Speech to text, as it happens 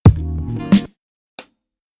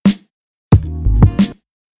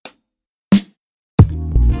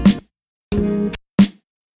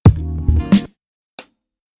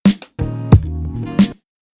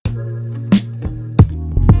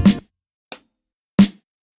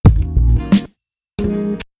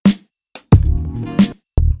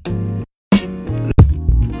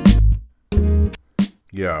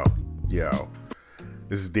Yo, yo.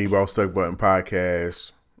 This is Debo Suck Button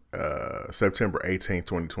Podcast, September 18th,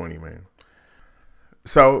 2020, man.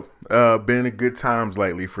 So, been in good times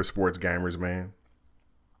lately for sports gamers, man.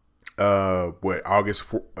 August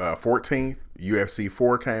 14th, UFC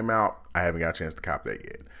 4 came out. I haven't got a chance to cop that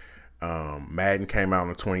yet. Madden came out on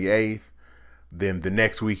the 28th. Then the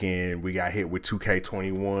next weekend, we got hit with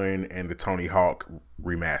 2K21 and the Tony Hawk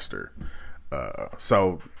remaster.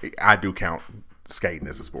 So, I do count skating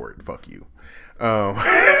as a sport. Fuck you.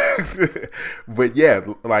 But yeah,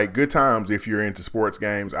 like good times if you're into sports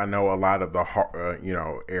games. I know a lot of the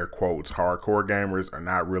air quotes hardcore gamers are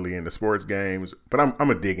not really into sports games, but I'm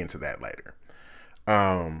gonna dig into that later.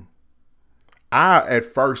 I at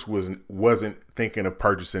first wasn't thinking of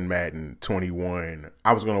purchasing Madden 21.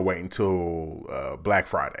 I was gonna wait until Black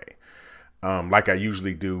Friday, like I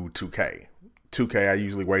usually do 2K. 2K, I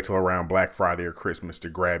usually wait till around Black Friday or Christmas to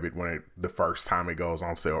grab it the first time it goes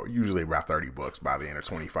on sale. Usually about $30 by the end of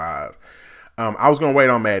 25. I was gonna wait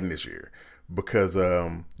on Madden this year because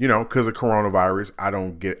because of coronavirus, I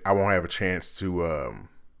won't have a chance to.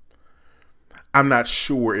 I'm not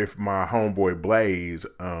sure if my homeboy Blaze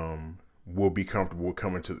will be comfortable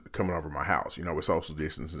coming over my house. With social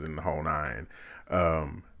distances and the whole nine.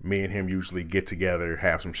 Me and him usually get together,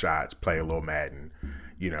 have some shots, play a little Madden.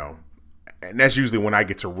 And that's usually when I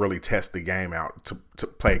get to really test the game out to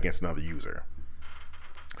play against another user.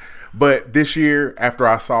 But this year, after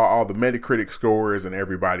I saw all the Metacritic scores and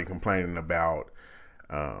everybody complaining about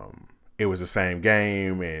it was the same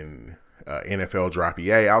game and NFL drop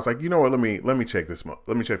EA, I was like, you know what? Let me check this.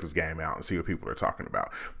 Let me check this game out and see what people are talking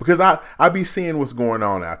about, because I be seeing what's going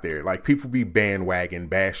on out there. Like people be bandwagon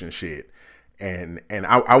bashing shit, and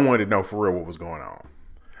I wanted to know for real what was going on.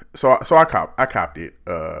 So I copped it.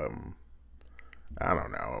 I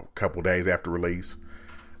don't know, a couple days after release.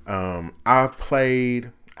 I've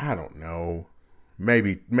played, I don't know,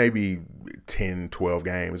 maybe 10, 12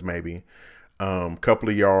 games, maybe. Couple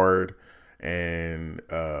of yard and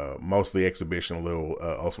mostly exhibition, a little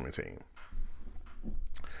Ultimate Team.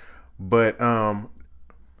 But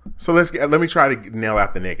so let me try to nail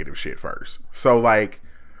out the negative shit first. So like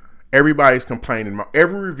everybody's complaining.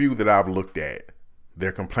 Every review that I've looked at,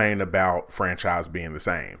 they're complaining about franchise being the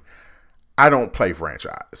same. I don't play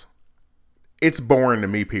franchise. It's boring to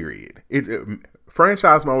me, period.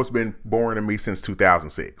 Franchise mode's been boring to me since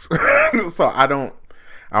 2006. So I don't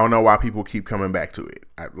know why people keep coming back to it.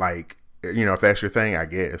 If that's your thing, I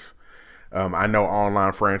guess. I know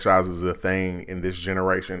online franchises is a thing in this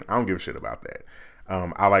generation. I don't give a shit about that.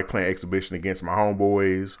 I like playing exhibition against my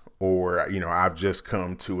homeboys, or I've just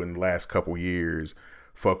come to in the last couple years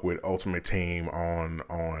fuck with Ultimate Team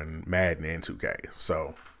on Madden and 2K.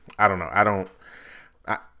 So I don't know.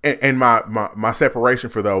 And my separation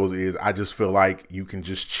for those is I just feel like you can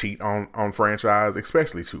just cheat on franchise,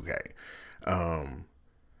 especially 2K.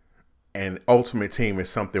 And Ultimate Team is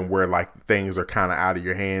something where like things are kind of out of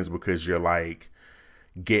your hands because you're like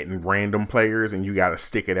getting random players and you got to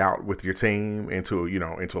stick it out with your team until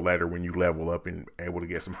later when you level up and able to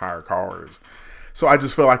get some higher cars. So I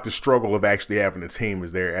just feel like the struggle of actually having a team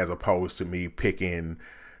is there, as opposed to me picking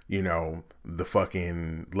the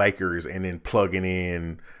fucking Lakers and then plugging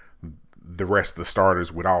in the rest of the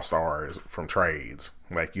starters with all-stars from trades.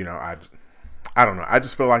 Like, I don't know. I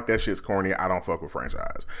just feel like that shit's corny. I don't fuck with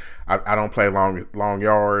franchise. I don't play long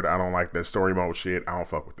yard. I don't like that story mode shit. I don't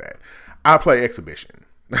fuck with that. I play exhibition.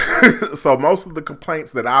 So most of the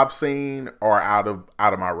complaints that I've seen are out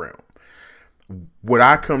of my realm. What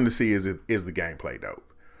I come to see is the gameplay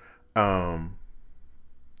dope.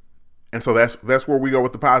 And so that's where we go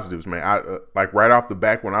with the positives, man. I like right off the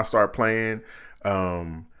back when I start playing,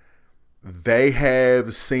 they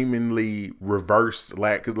have seemingly reversed.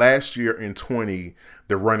 Because last year in 20,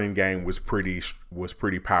 the running game was pretty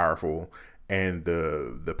powerful, and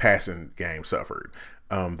the passing game suffered.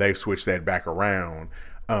 They switched that back around.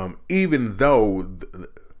 Even though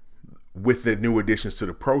with the new additions to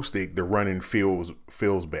the Pro Stick, the running feels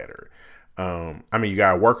better. You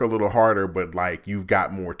gotta work a little harder, but like you've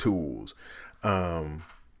got more tools.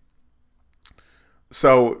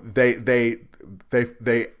 So they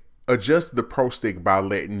adjust the Pro Stick by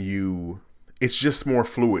letting you. It's just more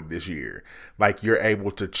fluid this year. Like you're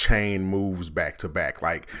able to chain moves back to back.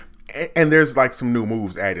 Like, and there's like some new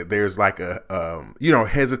moves added. There's like a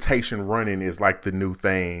hesitation running is like the new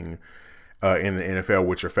thing. In the NFL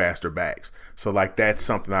with your faster backs. So like that's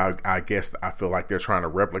something I guess I feel like they're trying to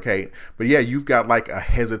replicate. But yeah, you've got like a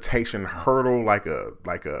hesitation hurdle, like a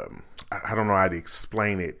I don't know how to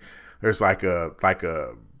explain it. There's like a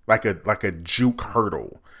juke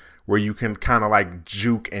hurdle where you can kind of like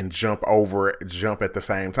juke and jump at the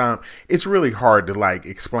same time. It's really hard to like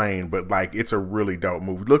explain, but like it's a really dope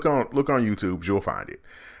move. Look on YouTube, you'll find it.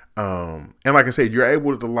 And like I said, you're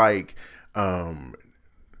able to like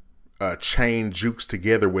chain jukes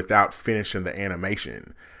together without finishing the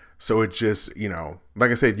animation. So it just,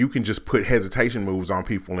 like I said, you can just put hesitation moves on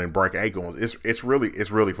people and break ankles. It's really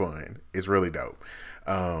fun. It's really dope.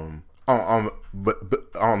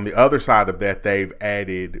 But on the other side of that, they've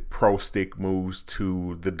added pro stick moves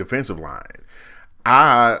to the defensive line.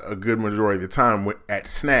 A good majority of the time at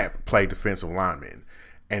snap, play defensive lineman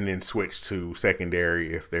and then switch to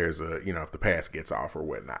secondary if there's if the pass gets off or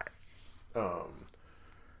whatnot.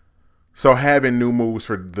 So having new moves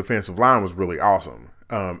for the defensive line was really awesome.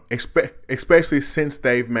 Especially since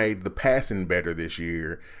they've made the passing better this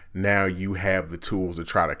year. Now you have the tools to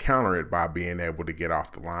try to counter it by being able to get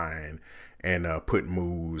off the line and put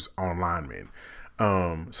moves on linemen.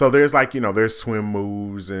 So there's there's swim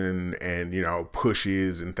moves and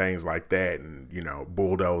pushes and things like that, and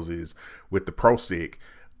bulldozes with the pro stick.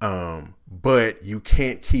 But you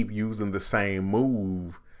can't keep using the same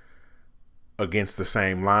move against the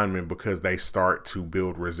same lineman because they start to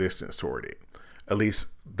build resistance toward it. At least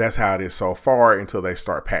that's how it is so far until they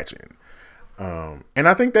start patching. And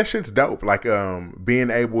I think that shit's dope. Like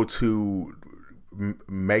being able to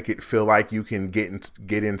make it feel like you can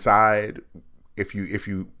get inside if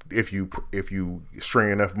you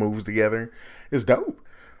string enough moves together is dope.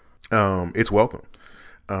 It's welcome.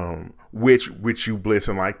 Which you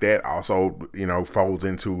blitzing like that also, folds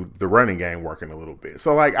into the running game working a little bit.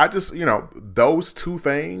 So like I just, those two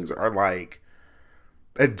things are like,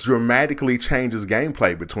 it dramatically changes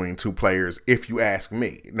gameplay between two players, if you ask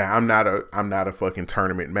me. Now, I'm not a fucking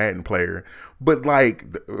tournament Madden player, but like,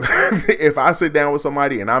 if I sit down with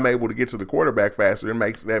somebody and I'm able to get to the quarterback faster,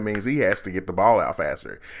 that means he has to get the ball out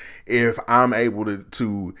faster. If I'm able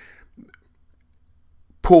to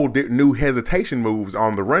pull new hesitation moves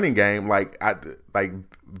on the running game,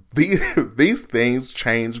 these things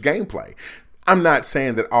change gameplay. I'm not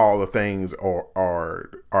saying that all the things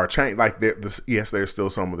are changed. Like, yes, there's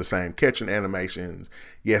still some of the same catching animations.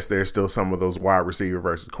 Yes, there's still some of those wide receiver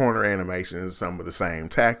versus corner animations. Some of the same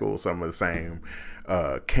tackles. Some of the same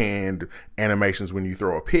canned animations when you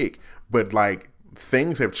throw a pick. But like,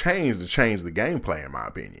 things have changed to change the gameplay, in my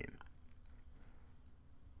opinion.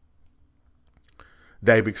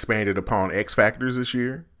 They've expanded upon X Factors this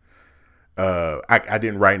year. I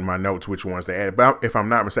didn't write in my notes which ones they added, but if I'm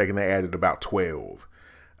not mistaken, they added about 12.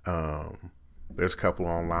 There's a couple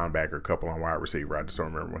on linebacker, a couple on wide receiver. I just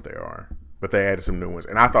don't remember what they are, but they added some new ones,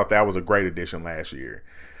 and I thought that was a great addition last year.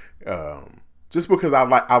 Just because I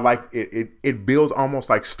like it. It builds almost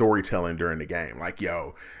like storytelling during the game. Like,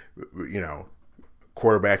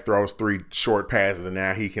 quarterback throws 3 short passes and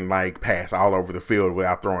now he can like pass all over the field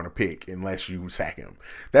without throwing a pick unless you sack him.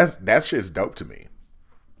 That shit's dope to me.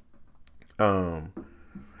 And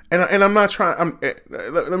I'm not trying.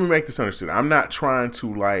 Let me make this understood. I'm not trying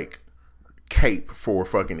to like cape for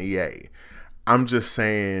fucking EA. I'm just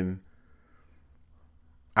saying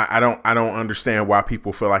I don't understand why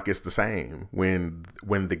people feel like it's the same when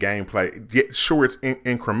the gameplay. Yeah, sure, it's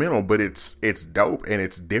incremental, but it's dope and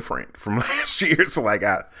it's different from last year. So like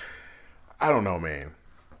I don't know, man.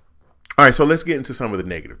 All right, so let's get into some of the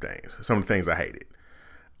negative things. Some of the things I hated.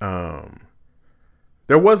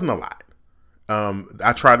 There wasn't a lot.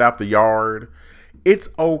 I tried out the yard. It's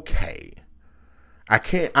okay. I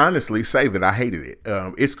can't honestly say that I hated it.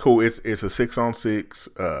 It's cool. It's a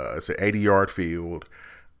 6-on-6. It's an 80-yard field.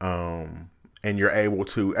 And you're able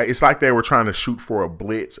to. It's like they were trying to shoot for a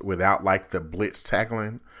blitz without like the blitz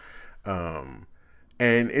tackling. And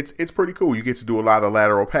it's pretty cool. You get to do a lot of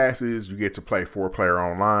lateral passes. You get to play 4-player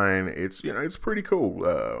online. It's pretty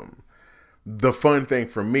cool. The fun thing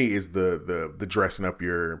for me is the dressing up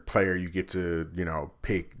your player. You get to,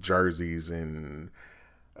 pick jerseys and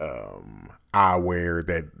eyewear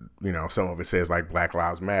that, some of it says like Black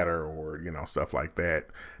Lives Matter or, stuff like that.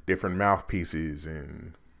 Different mouthpieces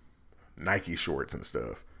and Nike shorts and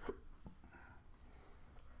stuff.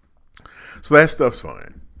 So that stuff's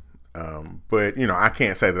fun. But, I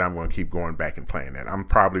can't say that I'm going to keep going back and playing that. I'm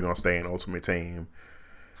probably going to stay in Ultimate Team.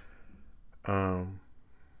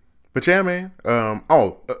 But yeah, man.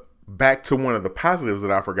 Back to one of the positives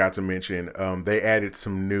that I forgot to mention. They added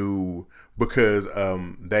some new, because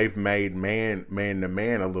they've made man to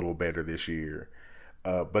man a little better this year.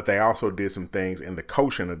 But they also did some things in the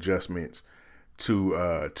coaching adjustments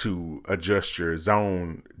to adjust your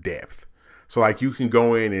zone depth. So like you can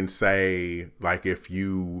go in and say like if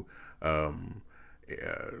you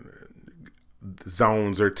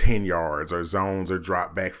zones are 10 yards or zones are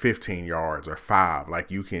drop back 15 yards or 5.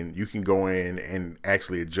 Like you can go in and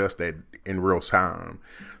actually adjust that in real time.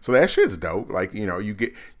 So that shit's dope. Like, you know, you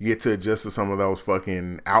get to adjust to some of those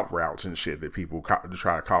fucking out routes and shit that people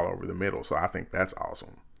try to call over the middle. So I think that's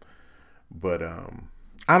awesome. But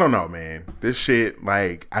I don't know, man. This shit,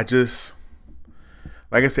 like I said,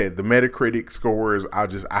 the Metacritic scores,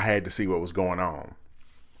 I had to see what was going on.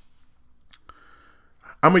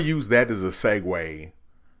 I'm going to use that as a segue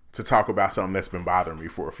to talk about something that's been bothering me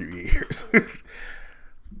for a few years.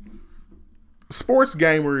 Sports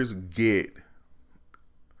gamers get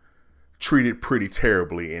treated pretty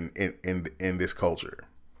terribly in this culture.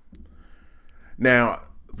 Now,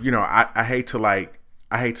 you know, I hate to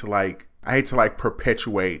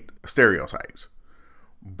perpetuate stereotypes,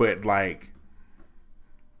 but like,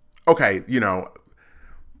 okay, you know,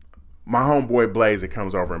 my homeboy Blaze that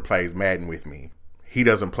comes over and plays Madden with me, he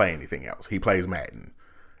doesn't play anything else. He plays Madden.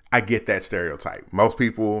 I get that stereotype. Most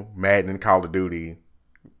people, Madden and Call of Duty,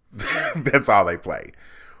 that's all they play.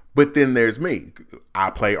 But then there's me. I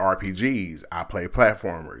play RPGs. I play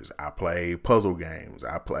platformers. I play puzzle games.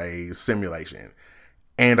 I play simulation.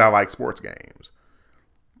 And I like sports games.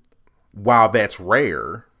 While that's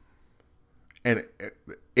rare, and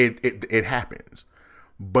it happens,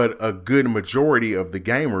 but a good majority of the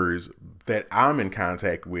gamers that I'm in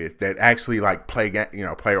contact with that actually like play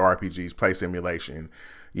RPGs, play simulation,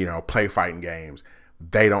 you know, play fighting games,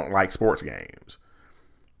 they don't like sports games.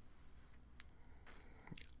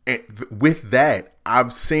 And with that,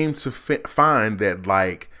 I've seemed to find that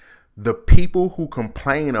like the people who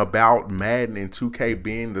complain about Madden and 2K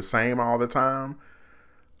being the same all the time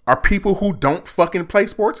are people who don't fucking play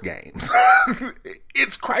sports games.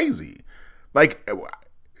 It's crazy. Like,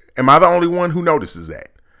 am I the only one who notices that?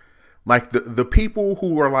 Like the people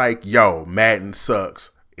who are like, yo, Madden sucks.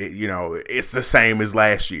 You know, it's the same as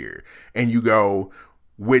last year. And you go,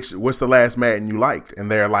 what's the last Madden you liked? And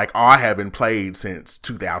they're like, oh, I haven't played since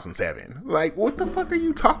 2007. Like, what the fuck are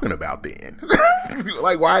you talking about then?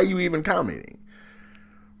 Like, why are you even commenting?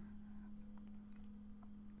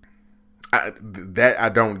 That I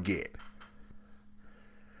don't get.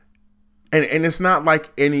 And it's not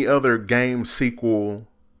like any other game sequel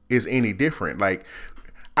is any different. Like,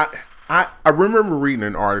 I remember reading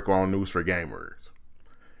an article on News for Gamers,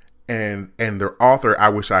 and the author, I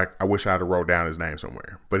wish I'd have wrote down his name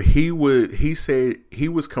somewhere, but he said he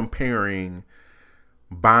was comparing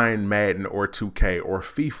buying Madden or 2K or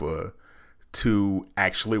FIFA to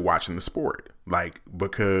actually watching the sport. Like,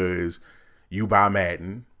 because you buy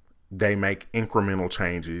Madden, they make incremental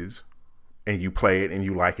changes, and you play it and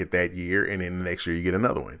you like it that year, and then the next year you get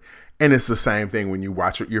another one. And it's the same thing when you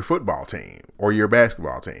watch your football team or your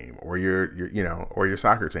basketball team or your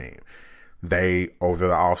soccer team. They, over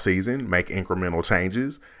the off season, make incremental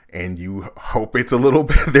changes, and you hope they're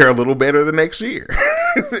a little better the next year.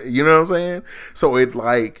 You know what I'm saying? So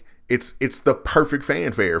it's the perfect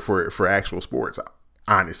fanfare for actual sports.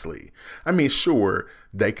 Honestly, I mean, sure,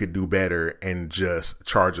 they could do better and just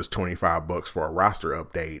charge us $25 for a roster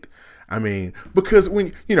update. I mean, because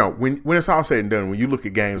when it's all said and done, when you look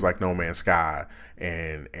at games like No Man's Sky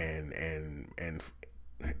and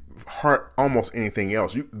almost anything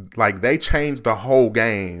else, they changed the whole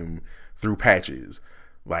game through patches.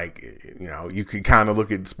 Like, you know, you could kind of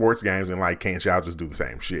look at sports games and like, can't y'all just do the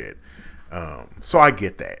same shit? So I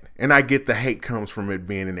get that, and I get the hate comes from it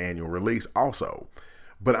being an annual release also.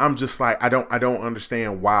 But I'm just like, I don't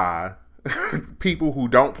understand why people who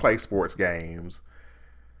don't play sports games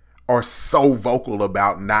are so vocal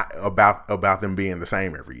about them being the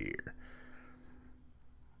same every year.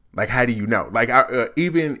 Like, how do you know? Like,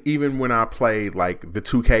 even when I played like the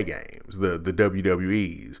 2K games, the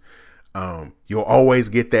WWEs, you'll always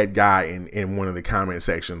get that guy in one of the comment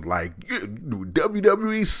sections like,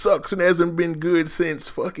 WWE sucks and hasn't been good since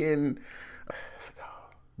fucking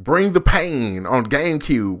Bring the Pain on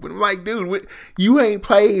GameCube. And I'm like, dude, you ain't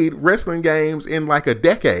played wrestling games in like a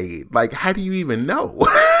decade. Like, how do you even know?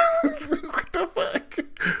 What the fuck?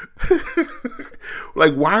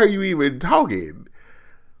 Like, why are you even talking?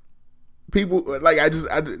 People, like,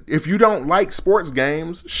 if you don't like sports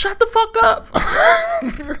games, shut the fuck up.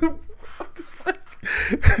 What the fuck?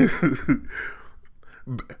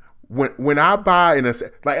 When I buy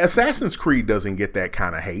Assassin's Creed doesn't get that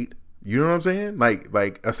kind of hate. You know what I'm saying?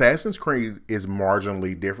 Like Assassin's Creed is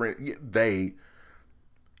marginally different.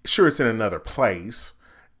 It's in another place,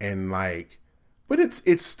 and like, but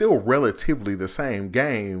it's still relatively the same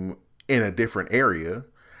game in a different area.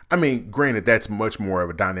 I mean, granted, that's much more of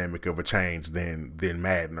a dynamic of a change than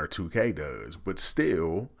Madden or 2K does, but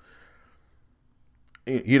still,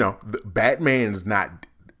 You know, Batman's not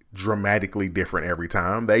dramatically different every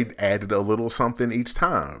time. They added a little something each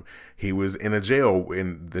time. He was in a jail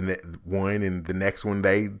in the one, and the next one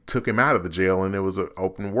they took him out of the jail, and it was an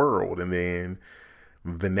open world. And then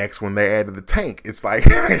the next one they added the tank. It's like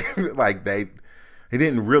like they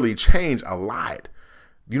didn't really change a lot.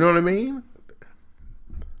 You know what I mean?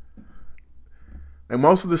 And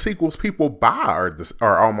most of the sequels people buy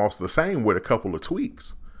are almost the same with a couple of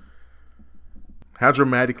tweaks. How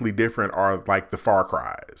dramatically different are like the Far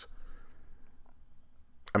Cries?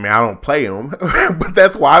 I mean, I don't play them, but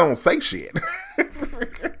that's why I don't say shit.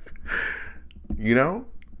 You know?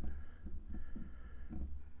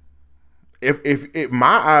 If my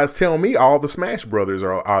eyes tell me all the Smash Brothers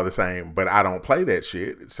are the same, but I don't play that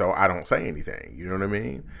shit, so I don't say anything. You know what I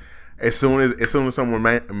mean? As soon as someone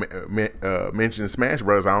mentions Smash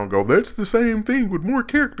Brothers, I don't go, that's the same thing with more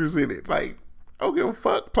characters in it. Like, I don't give a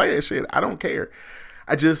fuck. Play that shit. I don't care.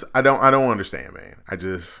 I don't understand, man. I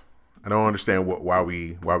don't understand why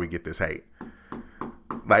we get this hate.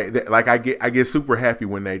 Like I get super happy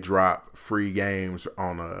when they drop free games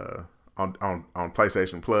on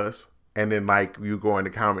PlayStation Plus, and then like you go in the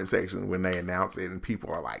comment section when they announce it, and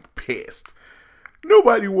people are like pissed.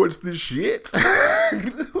 Nobody wants this shit.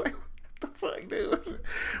 Like, what the fuck, dude?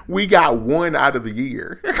 We got one out of the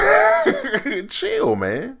year. Chill,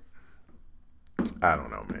 man. I don't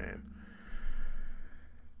know, man.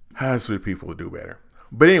 I sweet people to do better.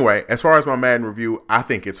 But anyway, as far as my Madden review, I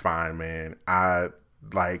think it's fine, man. I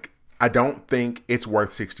don't think it's worth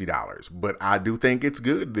 $60, but I do think it's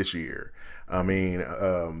good this year. I mean,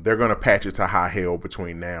 they're gonna patch it to high hell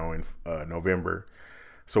between now and November,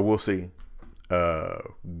 so we'll see.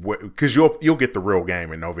 Because you'll get the real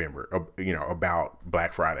game in November, you know, about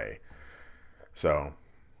Black Friday. So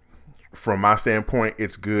from my standpoint,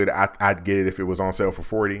 it's good. I'd get it if it was on sale for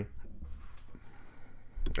 $40.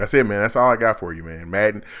 That's it, man. That's all I got for you, man.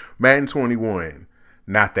 Madden 21,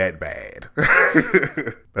 not that bad.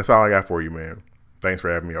 That's all I got for you, man. Thanks for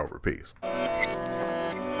having me over. Peace.